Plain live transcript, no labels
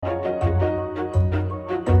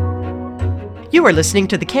You are listening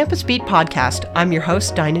to the Campus Beat podcast. I'm your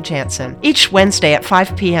host, Dinah Jansen. Each Wednesday at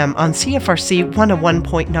 5 p.m. on CFRC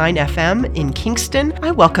 101.9 FM in Kingston,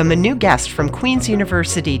 I welcome a new guest from Queen's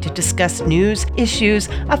University to discuss news, issues,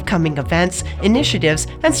 upcoming events, initiatives,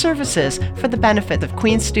 and services for the benefit of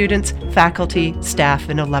Queen's students, faculty, staff,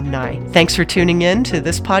 and alumni. Thanks for tuning in to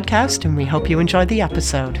this podcast, and we hope you enjoy the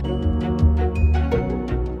episode.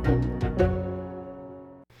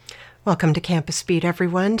 Welcome to Campus Beat,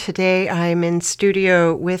 everyone. Today I'm in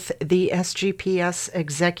studio with the SGPS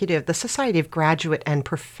executive, the Society of Graduate and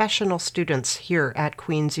Professional Students here at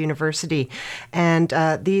Queen's University. And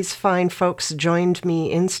these fine folks joined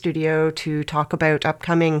me in studio to talk about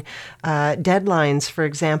upcoming deadlines, for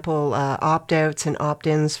example, opt-outs and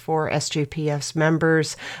opt-ins for SGPS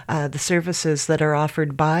members, the services that are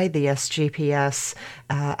offered by the SGPS,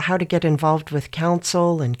 how to get involved with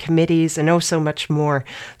council and committees, and oh, so much more.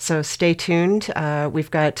 So stay tuned.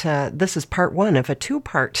 We've got, this is part one of a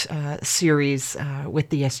two-part series with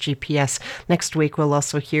the SGPS. Next week, we'll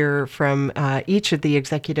also hear from each of the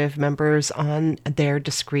executive members on their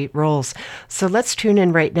discrete roles. So let's tune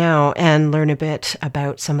in right now and learn a bit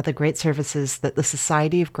about some of the great services that the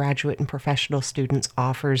Society of Graduate and Professional Students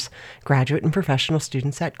offers graduate and professional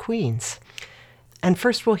students at Queen's. And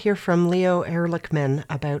first, we'll hear from Leo Ehrlichman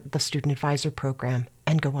about the Student Advisor Program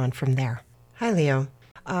and go on from there. Hi, Leo.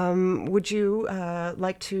 Would you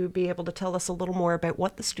like to be able to tell us a little more about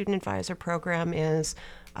what the Student Advisor Program is,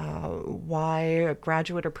 why a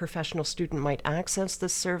graduate or professional student might access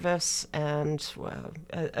this service, and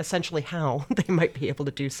essentially how they might be able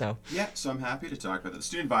to do so? Yeah, so I'm happy to talk about that. The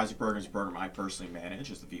Student Advisor Program is a program I personally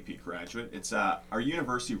manage as the VP graduate. It's our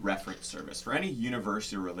university reference service for any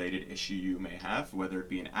university-related issue you may have, whether it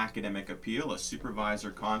be an academic appeal, a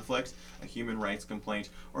supervisor conflict, a human rights complaint,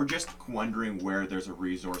 or just wondering where there's a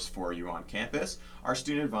resource for you on campus. Our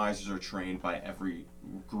student advisors are trained by every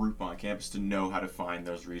group on campus to know how to find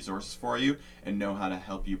those resources for you and know how to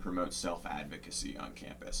help you promote self-advocacy on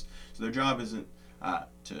campus. So their job isn't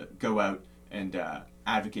to go out and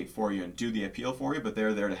advocate for you and do the appeal for you, but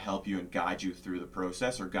they're there to help you and guide you through the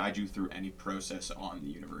process or guide you through any process on the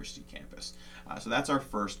university campus. So that's our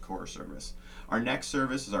first core service. Our next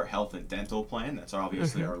service is our health and dental plan. That's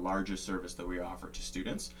obviously our largest service that we offer to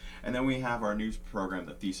students. And then we have our new program,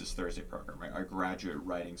 the Thesis Thursday program, right? Our graduate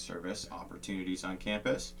writing service, opportunities on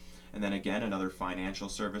campus. And then again, another financial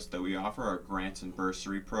service that we offer, our grants and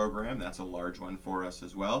bursary program. That's a large one for us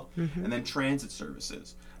as well. And then transit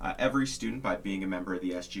services. Every student, by being a member of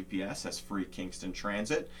the SGPS, has free Kingston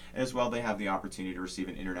Transit. As well, they have the opportunity to receive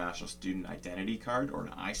an International Student Identity Card or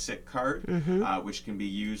an ISIC card, which can be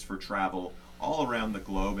used for travel all around the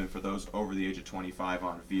globe, and for those over the age of 25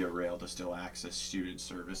 on Via Rail to still access student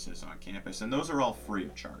services on campus. And those are all free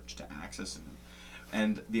of charge to access them.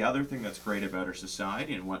 And the other thing that's great about our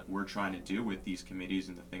society and what we're trying to do with these committees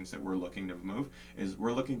and the things that we're looking to move is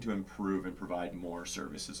we're looking to improve and provide more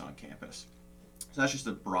services on campus. So that's just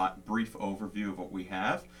a brief overview of what we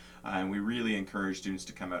have. And we really encourage students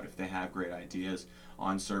to come out if they have great ideas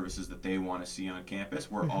on services that they want to see on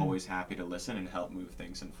campus. We're always happy to listen and help move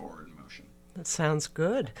things forward in motion. That sounds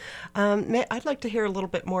good. I'd like to hear a little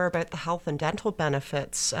bit more about the health and dental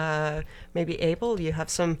benefits. Maybe Abel, you have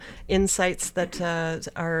some insights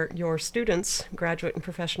that your students, graduate and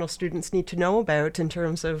professional students, need to know about in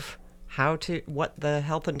terms of what the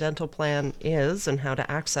health and dental plan is and how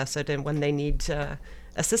to access it and when they need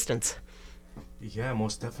assistance. Yeah,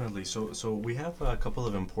 most definitely. So we have a couple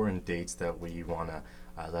of important dates that we want to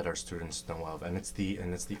let our students know of, and it's the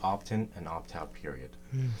opt-in and opt-out period.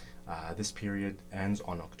 This period ends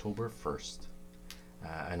on October 1st,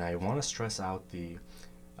 and I want to stress out the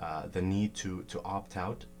need to opt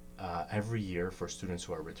out every year for students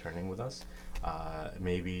who are returning with us.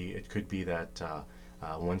 Maybe it could be that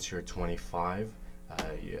once you're 25,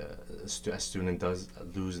 a student does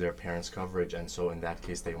lose their parents' coverage, and so in that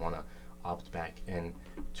case they want to opt back in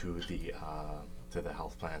to the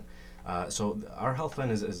health plan. So our health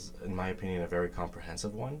plan is, in my opinion, a very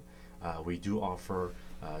comprehensive one. We do offer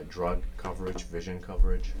drug coverage, vision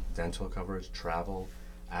coverage, dental coverage, travel,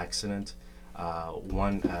 accident.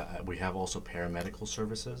 We have also paramedical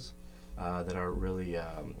services that are really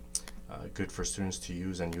good for students to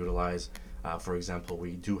use and utilize. For example,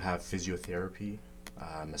 we do have physiotherapy,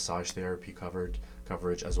 massage therapy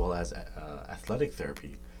coverage, as well as athletic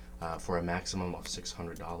therapy for a maximum of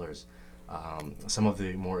 $600. Some of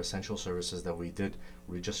the more essential services that we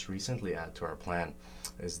just recently add to our plan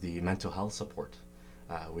is the mental health support.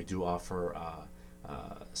 We do offer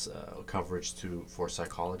coverage for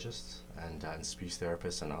psychologists and speech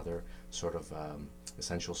therapists and other sort of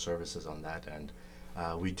essential services on that end.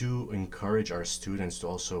 We do encourage our students to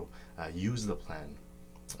also use the plan.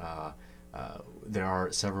 There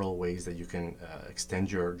are several ways that you can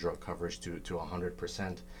extend your drug coverage to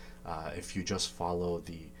 100% if you just follow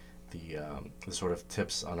the sort of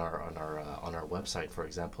tips on our website. For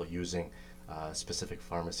example, using specific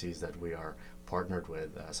pharmacies that we are partnered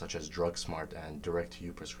with, such as DrugSmart and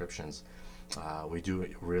Direct-to-You prescriptions. We do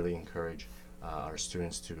really encourage our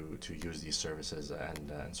students to use these services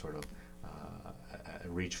and sort of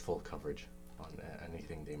reach full coverage on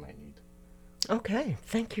anything they might need. Okay,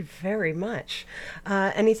 thank you very much.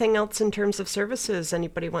 Anything else in terms of services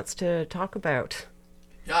anybody wants to talk about?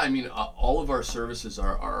 Yeah, I mean, all of our services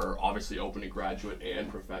are obviously open to graduate and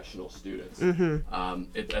professional students. Mm-hmm.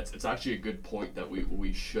 It's actually a good point that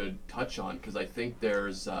we should touch on, because I think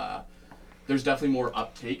there's definitely more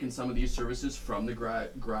uptake in some of these services from the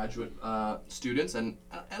graduate students, and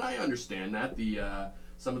I understand that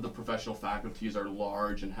some of the professional faculties are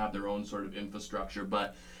large and have their own sort of infrastructure,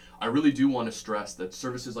 but I really do want to stress that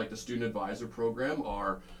services like the Student Advisor Program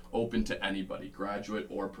are open to anybody, graduate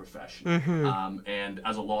or professional. Mm-hmm. And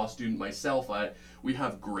as a law student myself, we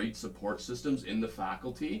have great support systems in the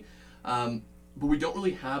faculty, but we don't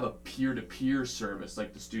really have a peer-to-peer service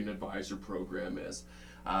like the Student Advisor Program is.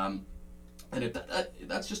 And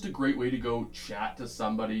that's just a great way to go chat to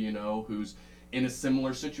somebody, you know, who's in a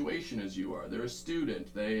similar situation as you are. They're a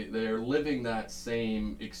student. They're living that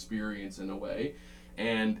same experience in a way.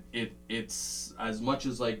 And it's as much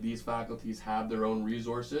as like these faculties have their own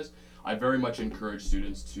resources, I very much encourage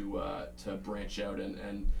students to branch out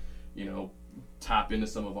and you know, tap into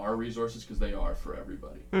some of our resources, because they are for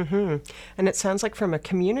everybody. Mm-hmm. And it sounds like from a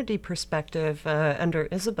community perspective, under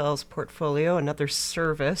Isabel's portfolio, another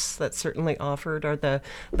service that's certainly offered are the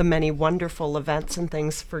many wonderful events and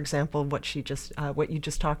things. For example, what you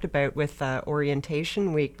just talked about with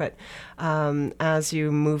Orientation Week. But as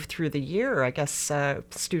you move through the year, I guess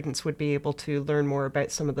students would be able to learn more about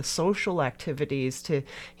some of the social activities to,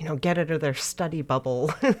 you know, get out of their study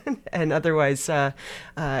bubble and otherwise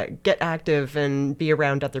get active and be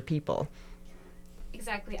around other people.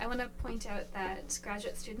 Exactly. I want to point out that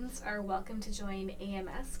graduate students are welcome to join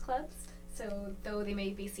AMS clubs. So though they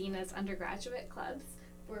may be seen as undergraduate clubs,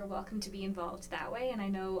 we're welcome to be involved that way. And I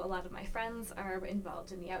know a lot of my friends are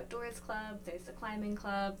involved in the outdoors club. There's the climbing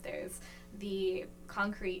club. There's the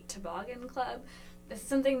concrete toboggan club. This is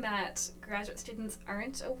something that graduate students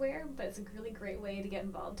aren't aware, but it's a really great way to get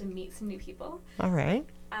involved and meet some new people. All right.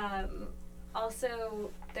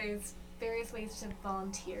 Also, there's various ways to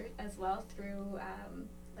volunteer as well through,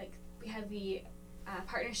 like we have the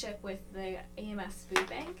partnership with the AMS Food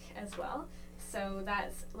Bank as well. So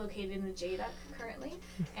that's located in the JDUC currently.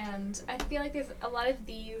 And I feel like there's a lot of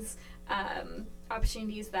these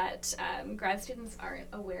opportunities that grad students aren't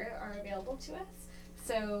aware are available to us.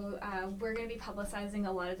 So we're going to be publicizing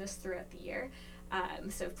a lot of this throughout the year.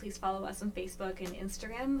 So please follow us on Facebook and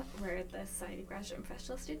Instagram. We're the Society of Graduate and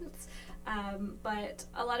Professional Students. But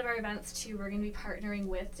a lot of our events too, we're going to be partnering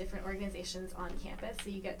with different organizations on campus, so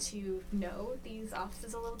you get to know these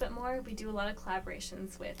offices a little bit more. We do a lot of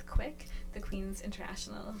collaborations with QUIC, the Queen's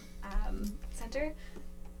International Center,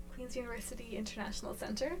 Queen's University International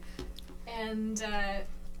Center, and there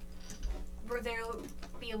will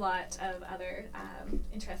be a lot of other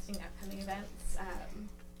interesting upcoming events.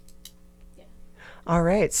 All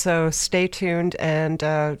right, so stay tuned and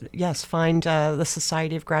yes, find the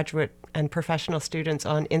Society of Graduate and Professional Students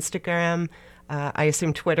on Instagram, I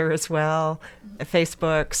assume Twitter as well,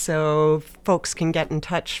 Facebook, so folks can get in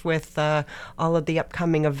touch with all of the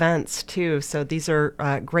upcoming events too. So these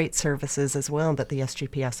are great services as well that the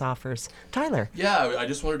SGPS offers. Tyler? Yeah, I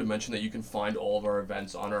just wanted to mention that you can find all of our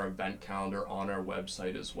events on our event calendar on our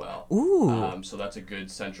website as well. Ooh. So that's a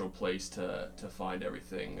good central place to find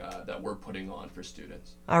everything that we're putting on for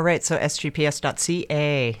students. All right, so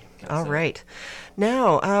sgps.ca. All right.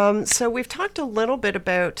 Now, so we've talked a little bit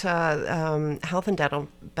about health and dental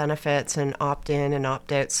benefits and opt-in and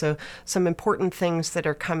opt-out, so some important things that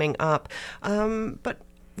are coming up. But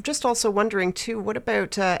just also wondering, too, what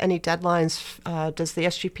about any deadlines? Does the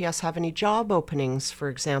SGPS have any job openings, for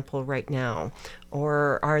example, right now?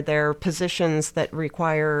 Or are there positions that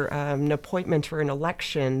require an appointment or an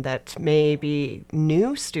election that may be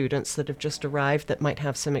new students that have just arrived that might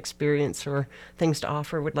have some experience or things to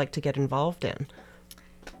offer would like to get involved in?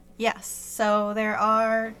 Yes, so there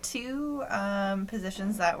are two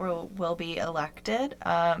positions that will be elected.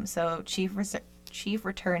 So Chief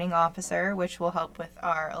Returning Officer, which will help with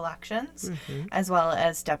our elections, as well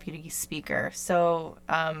as Deputy Speaker. So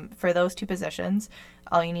for those two positions,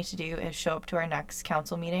 All you need to do is show up to our next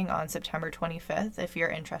council meeting on September 25th if you're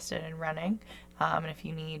interested in running. And if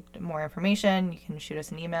you need more information, you can shoot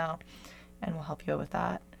us an email and we'll help you out with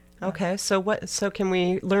that. Okay, so can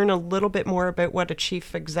we learn a little bit more about what a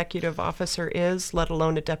chief executive officer is, let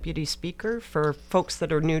alone a deputy speaker? For folks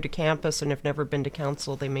that are new to campus and have never been to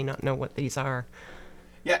council, they may not know what these are.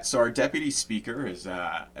 Yeah, so our deputy speaker is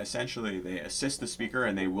essentially they assist the speaker,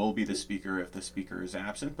 and they will be the speaker if the speaker is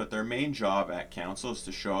absent. But their main job at council is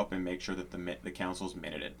to show up and make sure that the council's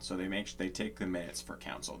minuted. So they take the minutes for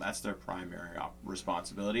council. That's their primary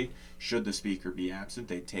responsibility. Should the speaker be absent,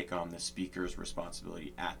 they take on the speaker's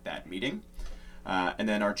responsibility at that meeting. And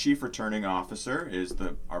then our chief returning officer is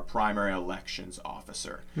our primary elections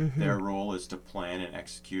officer. Their role is to plan and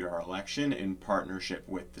execute our election in partnership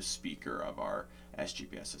with the speaker of our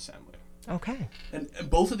SGPS assembly. Okay. And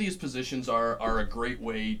both of these positions are a great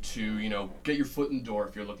way to, get your foot in the door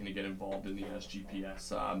if you're looking to get involved in the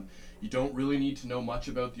SGPS. You don't really need to know much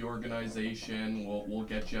about the organization. We'll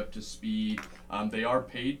get you up to speed. They are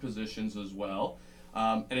paid positions as well.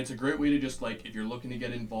 And it's a great way to just if you're looking to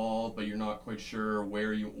get involved, but you're not quite sure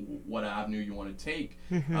what avenue you want to take.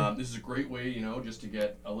 This is a great way, just to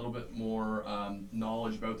get a little bit more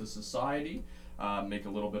knowledge about the society, make a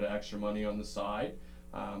little bit of extra money on the side,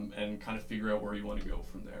 and kind of figure out where you want to go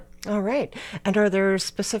from there. All right. And are there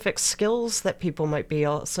specific skills that people might be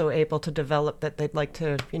also able to develop that they'd like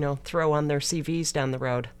to, throw on their CVs down the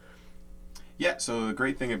road? Yeah, so the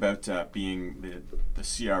great thing about being the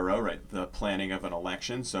CRO, right, the planning of an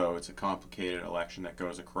election, so it's a complicated election that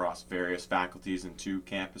goes across various faculties and 2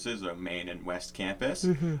 campuses, a main and west campus.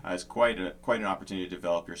 It's quite an opportunity to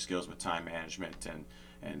develop your skills with time management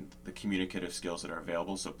and the communicative skills that are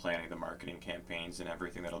available, so planning the marketing campaigns and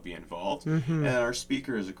everything that'll be involved. And our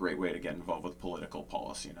speaker is a great way to get involved with political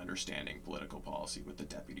policy and understanding political policy with the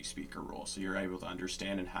deputy speaker role. So you're able to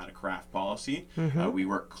understand and how to craft policy. We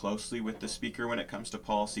work closely with the speaker when it comes to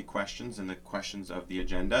policy questions and the questions of the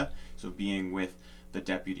agenda. So being with the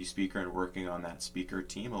deputy speaker and working on that speaker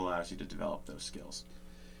team allows you to develop those skills.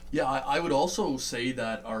 Yeah, I would also say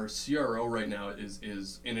that our CRO right now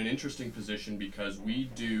is in an interesting position because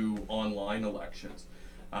we do online elections,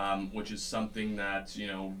 which is something that's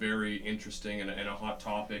very interesting and a hot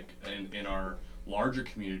topic in our larger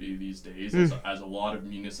community these days. As a lot of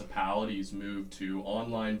municipalities move to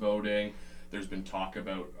online voting, there's been talk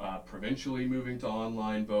about provincially moving to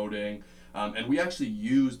online voting, and we actually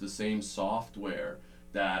use the same software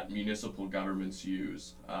that municipal governments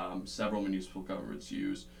use, several municipal governments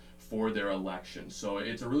use for their elections. So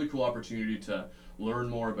it's a really cool opportunity to learn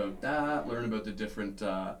more about that, learn about the different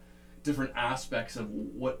aspects of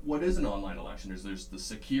what is an online election. There's the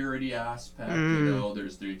security aspect,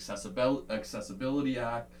 there's the accessibility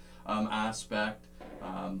aspect.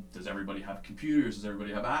 Does everybody have computers? Does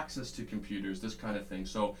everybody have access to computers? This kind of thing.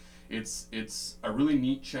 So it's a really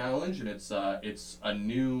neat challenge, and it's a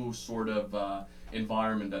new sort of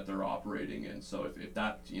environment that they're operating in. So if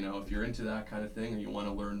that, if you're into that kind of thing and you want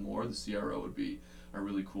to learn more, the CRO would be a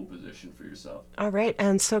really cool position for yourself. All right.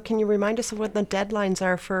 And so can you remind us of what the deadlines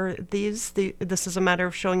are for these? This is a matter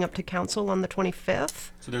of showing up to council on the 25th?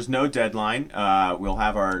 So there's no deadline. We'll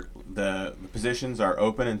have the positions are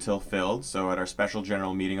open until filled. So at our special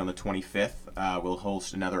general meeting on the 25th, we'll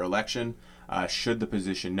host another election. Should the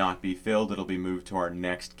position not be filled, it'll be moved to our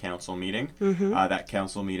next council meeting. That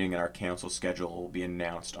council meeting and our council schedule will be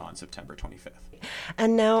announced on September 25th.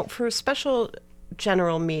 And now for special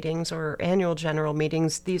general meetings or annual general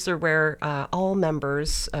meetings, these are where all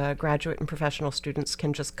members, graduate and professional students,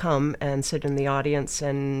 can just come and sit in the audience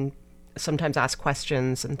and sometimes ask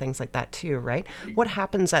questions and things like that too, right? What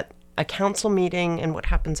happens at a council meeting and what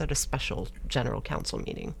happens at a special general council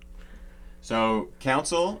meeting? So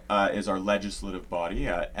council is our legislative body.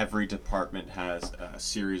 Every department has a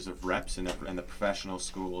series of reps, and the professional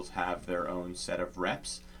schools have their own set of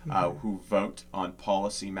reps who vote on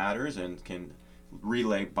policy matters and can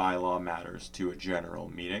relay bylaw matters to a general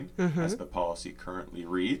meeting as the policy currently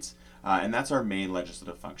reads. And that's our main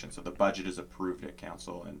legislative function. So the budget is approved at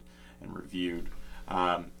council and reviewed.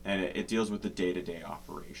 And it deals with the day-to-day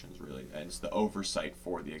operations, really, and it's the oversight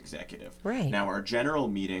for the executive. Right. Now, our general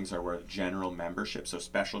meetings are where general membership, so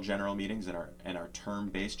special general meetings and our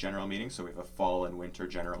term-based general meetings, so we have a fall and winter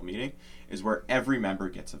general meeting, is where every member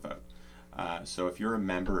gets a vote. So if you're a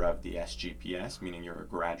member of the SGPS, meaning you're a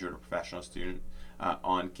graduate or professional student,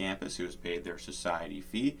 on campus who has paid their society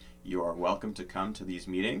fee, you are welcome to come to these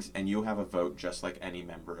meetings, and you'll have a vote just like any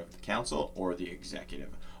member of the council or the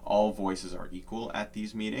executive. All voices are equal at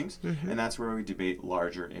these meetings, and that's where we debate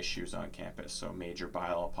larger issues on campus, so major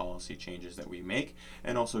bylaw policy changes that we make,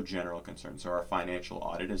 and also general concerns. So our financial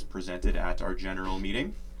audit is presented at our general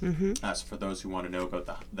meeting. So for those who want to know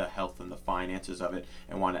about the health and the finances of it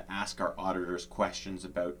and want to ask our auditors questions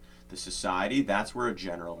about the society, that's where a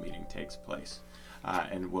general meeting takes place.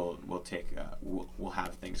 And we'll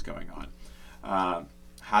have things going on.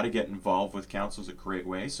 How to get involved with council is a great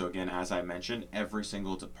way. So again, as I mentioned, every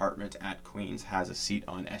single department at Queen's has a seat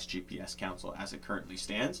on SGPS Council as it currently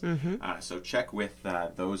stands. So check with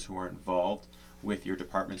those who are involved with your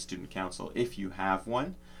department student council if you have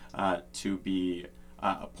one to be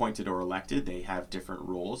appointed or elected. They have different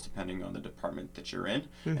roles depending on the department that you're in.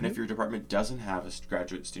 And if your department doesn't have a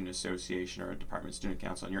graduate student association or a department student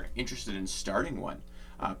council and you're interested in starting one,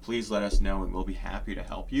 please let us know and we'll be happy to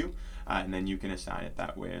help you. And then you can assign it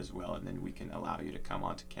that way as well, and then we can allow you to come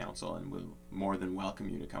onto council, and we'll more than welcome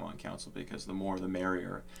you to come on council, because the more the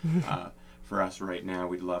merrier. For us right now,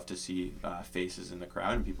 we'd love to see faces in the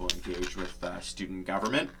crowd and people engage with student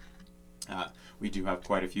government. We do have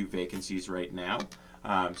quite a few vacancies right now.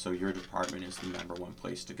 So your department is the number one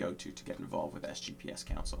place to go to get involved with SGPS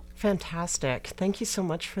Council. Fantastic. Thank you so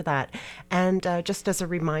much for that. And just as a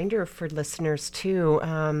reminder for listeners too,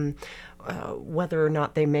 whether or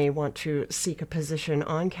not they may want to seek a position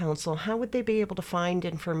on council, how would they be able to find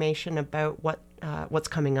information about what's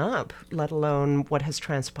coming up, let alone what has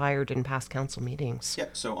transpired in past council meetings?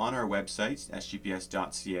 Yep, so on our website,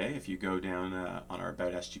 sgps.ca, if you go down on our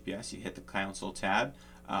About SGPS, you hit the council tab.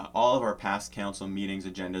 All of our past council meetings,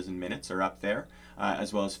 agendas, and minutes are up there,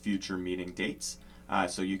 as well as future meeting dates.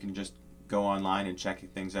 So you can just go online and check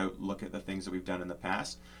things out, look at the things that we've done in the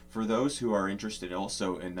past. For those who are interested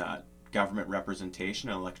also in government representation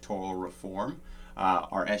and electoral reform,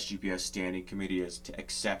 our SGPS Standing Committee is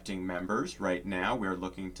accepting members right now. We're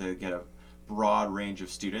looking to get a broad range of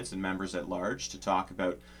students and members at large to talk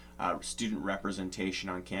about student representation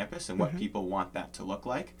on campus and what people want that to look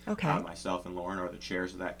like. Okay. Myself and Lauren are the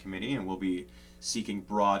chairs of that committee, and we'll be seeking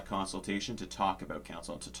broad consultation to talk about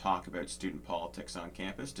council and to talk about student politics on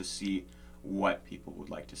campus to see what people would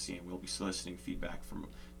like to see. And we'll be soliciting feedback from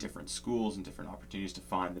different schools and different opportunities to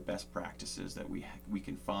find the best practices that we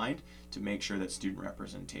can find to make sure that student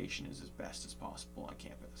representation is as best as possible on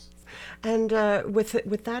campus. And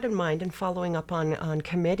with that in mind, and following up on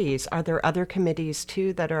committees, are there other committees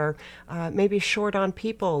too that are maybe short on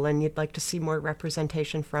people and you'd like to see more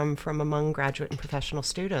representation from among graduate and professional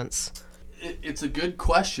students? It's a good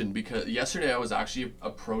question, because yesterday I was actually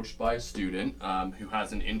approached by a student who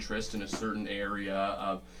has an interest in a certain area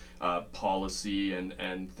of policy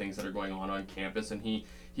and things that are going on campus, and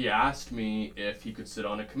he asked me if he could sit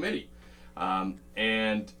on a committee.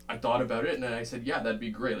 And I thought about it, and I said, yeah, that'd be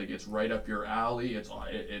great. Like, it's right up your alley.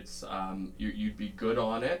 You'd be good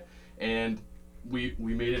on it, and we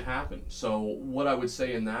made it happen. So what I would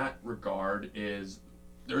say in that regard is,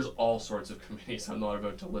 there's all sorts of committees. I'm not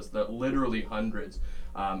about to list that, literally hundreds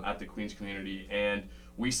at the Queen's community, and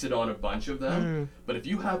we sit on a bunch of them. But if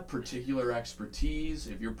you have particular expertise,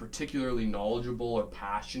 if you're particularly knowledgeable or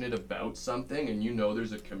passionate about something, and you know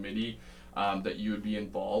there's a committee that you would be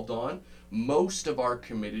involved on, most of our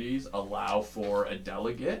committees allow for a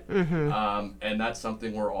delegate, and that's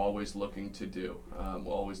something we're always looking to do.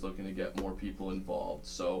 We're always looking to get more people involved.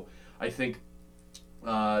 So I think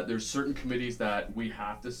there's certain committees that we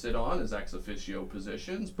have to sit on as ex officio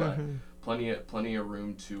positions, but plenty of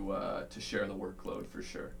room to share the workload for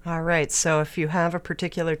sure. All right. So if you have a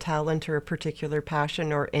particular talent or a particular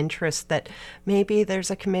passion or interest that maybe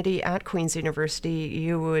there's a committee at Queen's University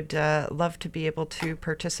you would love to be able to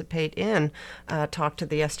participate in, talk to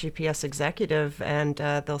the SGPS executive, and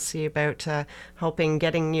they'll see about helping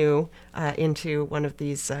getting you into one of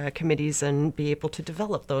these committees and be able to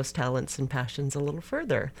develop those talents and passions a little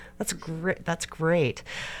further. That's great. That's great.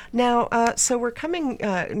 Now, so we're coming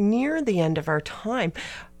near the end of our time,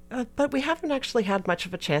 but we haven't actually had much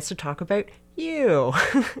of a chance to talk about you.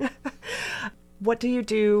 What do you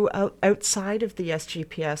do outside of the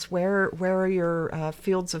SGPS? Where are your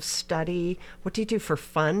fields of study? What do you do for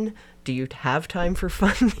fun? Do you have time for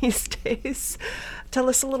fun these days? Tell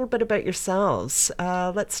us a little bit about yourselves.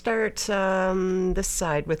 Let's start this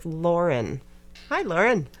side with Lauren. Hi,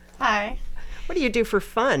 Lauren. Hi. What do you do for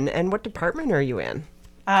fun, and what department are you in?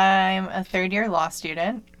 I'm a third-year law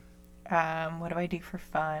student. What do I do for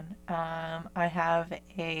fun? I have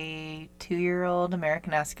a 2-year-old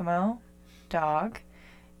American Eskimo dog.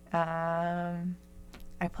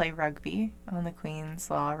 I play rugby on the Queen's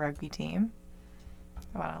Law rugby team.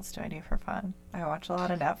 What else do I do for fun? I watch a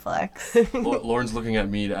lot of Netflix. Lauren's looking at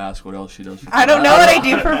me to ask what else she does for fun. I don't know what I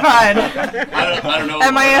do for fun. I don't know.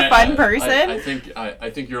 Am I a fun I person? I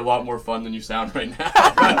think you're a lot more fun than you sound right now.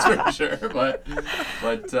 That's for sure. But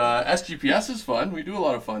SGPS is fun. We do a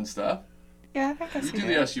lot of fun stuff. Yeah, I guess We do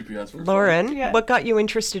the SGPS for fun. Lauren, Yeah. what got you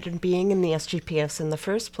interested in being in the SGPS in the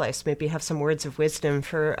first place? Maybe you have some words of wisdom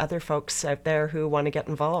for other folks out there who want to get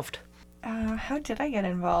involved. How did I get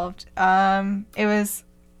involved? It was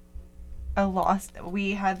a loss.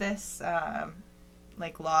 We had this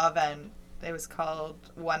law event. It was called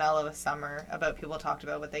 1L of a Summer. About people talked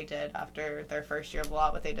about what they did after their first year of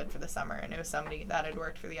law, what they did for the summer, and it was somebody that had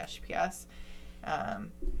worked for the SGPS.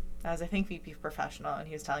 As I think VP professional, and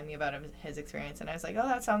he was telling me about his experience, and I was like, oh,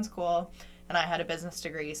 that sounds cool. And I had a business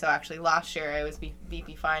degree, so actually last year I was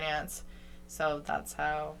VP finance. So that's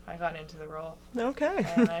how I got into the role. Okay.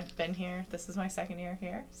 And I've been here. This is my second year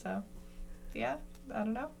here. So, yeah, I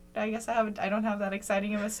don't know. I guess I don't have that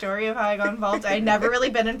exciting of a story of how I got involved. I'd never really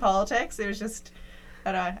been in politics. It was just,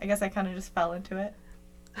 I guess I kind of just fell into it.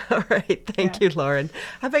 All right. Thank you, Lauren.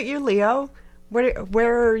 How about you, Leo?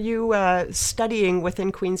 Where are you studying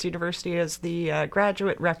within Queen's University as the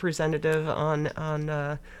graduate representative on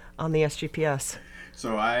the SGPS?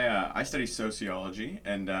 So I study sociology,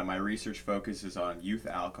 and my research focuses on youth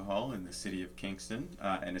alcohol in the city of Kingston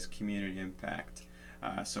and its community impact.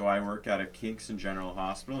 So I work at a Kingston General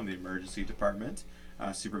Hospital in the emergency department,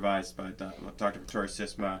 supervised by Dr. Victoria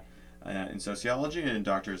Sisma in sociology, and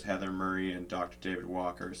Drs. Heather Murray and Dr. David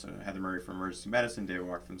Walker. So Heather Murray from emergency medicine, David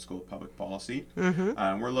Walker from the School of Public Policy.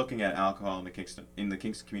 We're looking at alcohol in the Kingston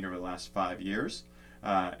community over the last 5 years,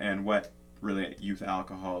 and what really youth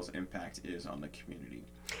alcohol's impact is on the community.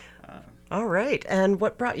 All right. And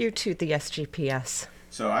what brought you to the SGPS?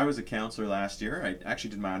 So I was a counselor last year. I actually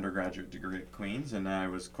did my undergraduate degree at Queen's, and I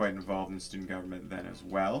was quite involved in student government then as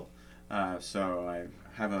well. So I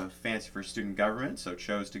have a fancy for student government, so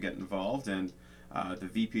chose to get involved, and the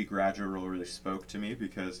VP graduate role really spoke to me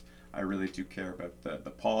because I really do care about the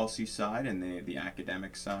policy side and the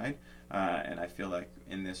academic side, and I feel like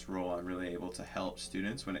in this role I'm really able to help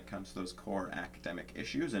students when it comes to those core academic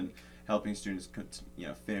issues and helping students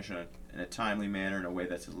finish in a timely manner in a way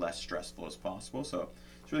that's as less stressful as possible. So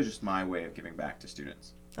it's really just my way of giving back to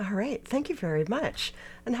students. All right. Thank you very much.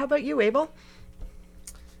 And how about you, Abel?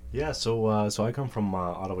 Yeah, so I come from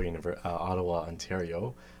Ottawa,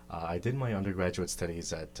 Ontario. I did my undergraduate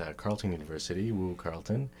studies at Carleton University. Woo,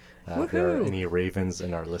 Carleton. If there are any Ravens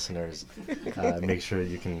in our listeners, make sure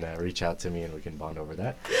you can reach out to me and we can bond over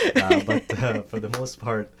that. But for the most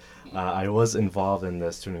part, I was involved in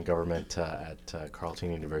the student government at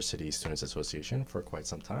Carleton University Students Association for quite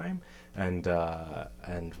some time. And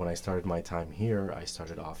when I started my time here, I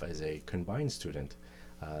started off as a combined student.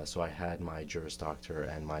 So I had my Juris Doctor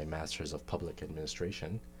and my Master's of Public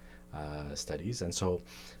Administration studies. And so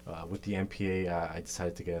with the MPA, I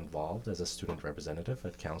decided to get involved as a student representative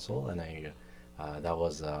at council, and that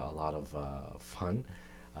was a lot of fun.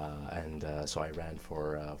 So I ran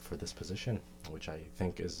for this position, which I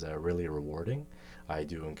think is really rewarding. I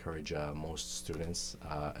do encourage most students,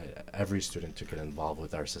 every student, to get involved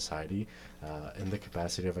with our society in the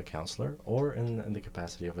capacity of a counselor or in the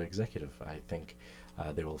capacity of an executive. I think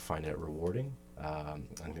they will find it rewarding.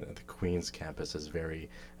 And the Queen's campus is very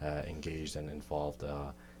engaged and involved,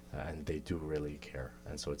 and they do really care.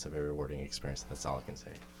 And so it's a very rewarding experience. That's all I can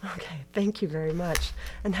say. Okay, thank you very much.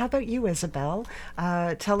 And how about you, Isabel?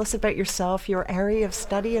 Tell us about yourself, your area of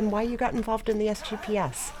study, and why you got involved in the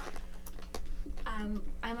SGPS. I'm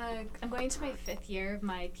going to my 5th year of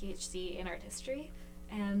my PhD in art history,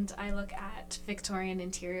 and I look at Victorian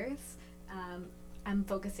interiors. I'm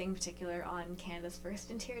focusing in particular on Canada's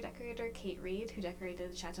first interior decorator, Kate Reid, who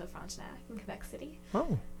decorated Chateau Frontenac in Quebec City.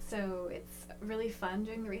 Oh. So it's really fun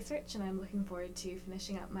doing the research, and I'm looking forward to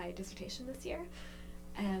finishing up my dissertation this year.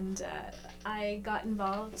 And I got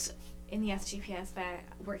involved in the SGPS by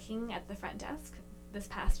working at the front desk this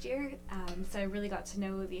past year. So I really got to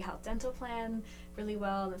know the health dental plan really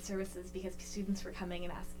well and the services because students were coming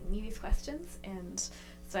and asking me these questions. And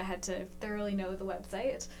so I had to thoroughly know the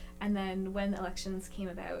website. And then when the elections came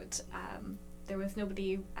about, there was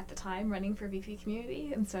nobody at the time running for VP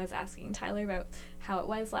Community, and so I was asking Tyler about how it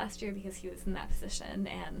was last year because he was in that position,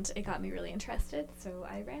 and it got me really interested, so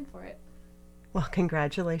I ran for it. Well,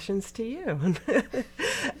 congratulations to you.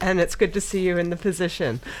 And it's good to see you in the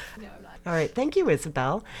position. No, I'm not. All right, thank you,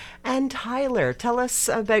 Isabel. And Tyler, tell us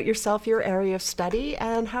about yourself, your area of study,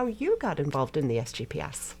 and how you got involved in the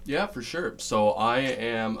SGPS. Yeah, for sure. So I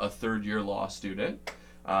am a third-year law student.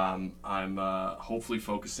 I'm hopefully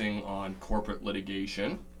focusing on corporate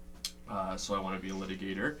litigation, so I want to be a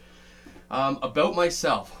litigator. About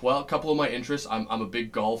myself, well, a couple of my interests. I'm a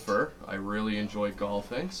big golfer. I really enjoy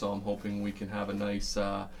golfing, so I'm hoping we can have a nice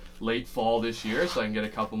late fall this year, so I can get a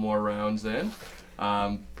couple more rounds in.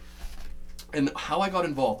 And how I got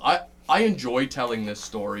involved, I enjoy telling this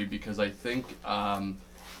story because I think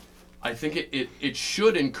it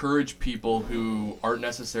should encourage people who aren't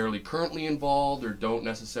necessarily currently involved or don't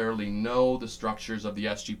necessarily know the structures of the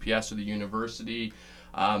SGPS or the university.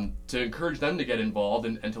 To encourage them to get involved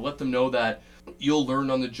and to let them know that you'll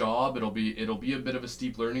learn on the job. It'll be a bit of a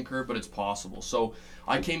steep learning curve, but it's possible. So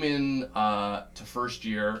I came in to first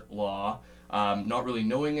year law, not really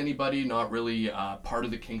knowing anybody, not really part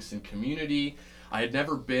of the Kingston community. I had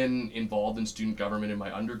never been involved in student government in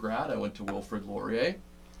my undergrad. I went to Wilfrid Laurier,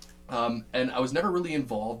 and I was never really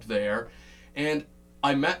involved there. And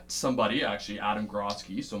I met somebody, actually Adam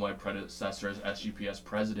Grotsky, so my predecessor as SGPS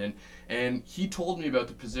president, and he told me about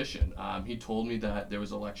the position. He told me that there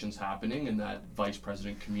was elections happening and that vice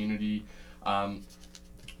president community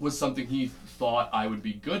was something he thought I would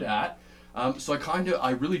be good at. So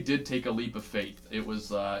I really did take a leap of faith. It was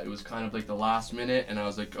kind of like the last minute, and I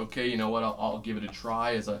was like, okay, you know what, I'll give it a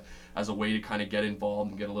try as a way to kind of get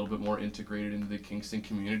involved and get a little bit more integrated into the Kingston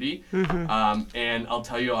community. And I'll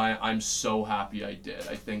tell you, I'm so happy I did.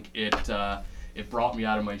 I think it brought me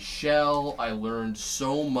out of my shell. I learned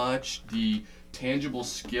so much. The tangible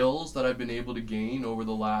skills that I've been able to gain over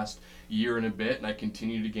the last year and a bit, and I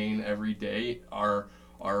continue to gain every day, are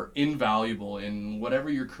invaluable in whatever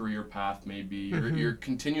your career path may be. You're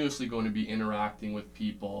continuously going to be interacting with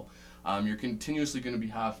people. You're continuously going to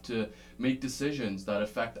have to make decisions that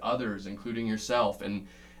affect others, including yourself, and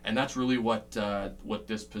that's really what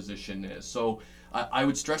this position is. So I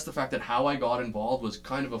would stress the fact that how I got involved was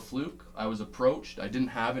kind of a fluke. I was approached. I didn't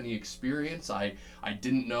have any experience. I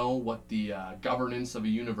didn't know what the governance of a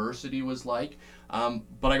university was like,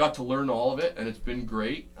 but I got to learn all of it, and it's been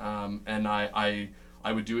great. And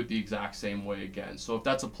I would do it the exact same way again. So if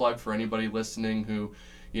that's a plug for anybody listening who,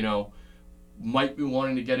 might be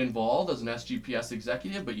wanting to get involved as an SGPS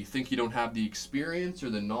executive, but you think you don't have the experience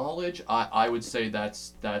or the knowledge, I would say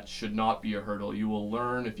that should not be a hurdle. You will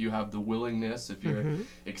learn if you have the willingness, if you're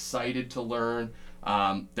excited to learn,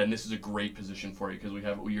 then this is a great position for you, because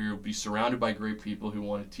you'll be surrounded by great people who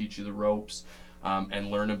want to teach you the ropes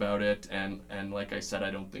and learn about it. And like I said,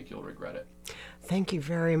 I don't think you'll regret it. Thank you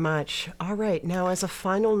very much. All right, now as a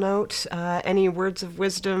final note, any words of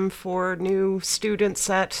wisdom for new students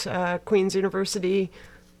at Queen's University?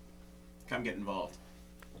 Come get involved.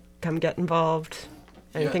 Come get involved.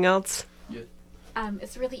 Anything else? Yeah.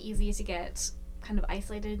 It's really easy to get kind of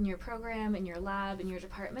isolated in your program, in your lab, in your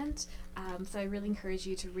department. So I really encourage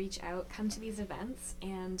you to reach out, come to these events,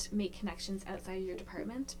 and make connections outside of your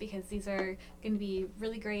department, because these are going to be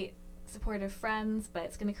really great supportive friends, but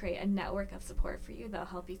it's going to create a network of support for you that'll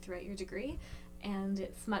help you throughout your degree, and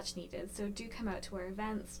it's much needed. So do come out to our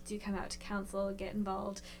events, do come out to council, get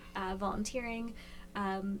involved, volunteering.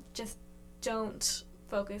 Just don't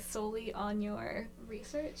focus solely on your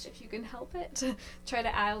research if you can help it. Try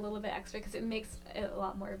to add a little bit extra, because it makes it a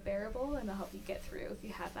lot more bearable, and it'll help you get through if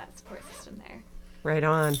you have that support system there. Right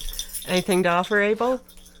on. Anything to offer, Abel?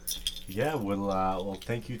 Yeah, well,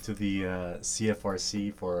 thank you to the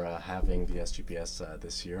CFRC for having the SGPS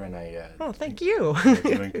this year, and Thank you. I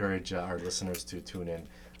do encourage our listeners to tune in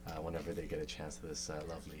whenever they get a chance to this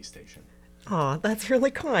lovely station. Oh, that's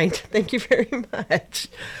really kind. Thank you very much.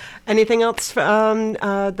 Anything else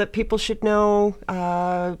that people should know?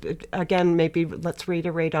 Again, maybe let's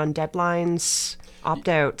reiterate on deadlines,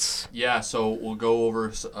 opt-outs. Yeah, so we'll go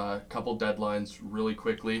over a couple deadlines really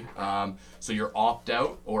quickly. So your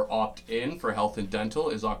opt-out or opt-in for health and dental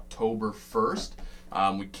is October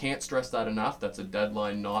 1st. We can't stress that enough. That's a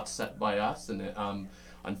deadline not set by us, and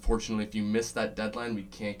unfortunately, if you miss that deadline, we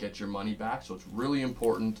can't get your money back, so it's really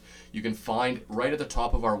important. You can find right at the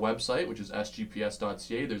top of our website, which is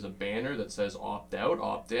sgps.ca, there's a banner that says opt-out,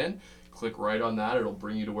 opt-in. Click right on that. It'll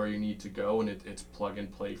bring you to where you need to go, and it's plug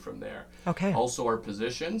and play from there. Okay. Also, our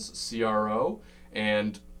positions, CRO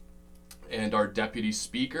and our deputy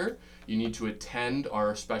speaker. You need to attend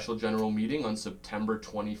our special general meeting on September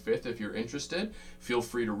 25th if you're interested. Feel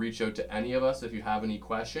free to reach out to any of us if you have any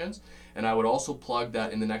questions. And I would also plug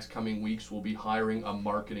that in the next coming weeks, we'll be hiring a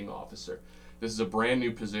marketing officer. This is a brand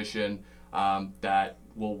new position that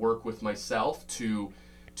will work with myself to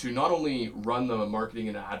to not only run the marketing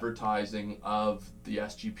and advertising of the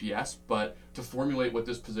SGPS, but to formulate what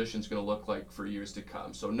this position is going to look like for years to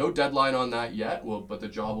come. So no deadline on that yet, but the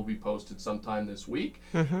job will be posted sometime this week.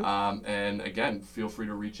 And again, feel free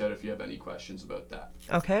to reach out if you have any questions about that.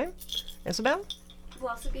 Okay. Isabel? We'll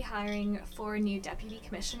also be hiring 4 new deputy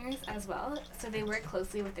commissioners as well. So they work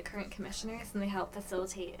closely with the current commissioners and they help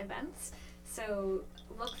facilitate events. So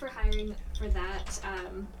look for hiring for that.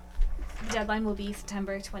 The deadline will be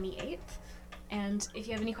September 28th. And if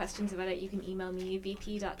you have any questions about it, you can email me,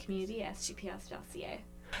 vp.community@sgps.ca.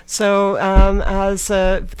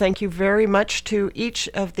 So, thank you very much to each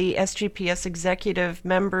of the SGPS executive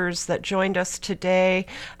members that joined us today.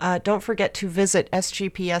 Don't forget to visit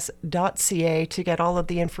sgps.ca to get all of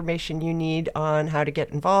the information you need on how to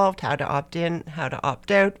get involved, how to opt in, how to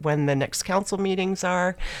opt out, when the next council meetings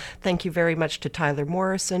are. Thank you very much to Tyler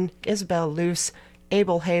Morrison, Isabel Luce,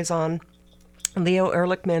 Abel Hazon, Leo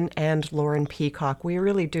Ehrlichman, and Lauren Peacock. We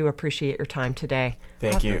really do appreciate your time today.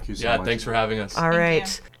 Thank you. Thank you so much. Thanks for having us. All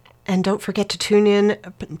right. And don't forget to tune in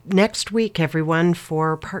next week, everyone,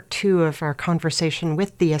 for part 2 of our conversation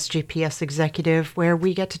with the SGPS executive, where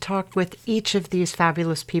we get to talk with each of these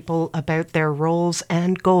fabulous people about their roles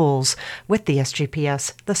and goals with the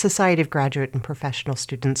SGPS, the Society of Graduate and Professional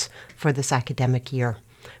Students, for this academic year.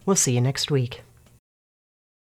 We'll see you next week.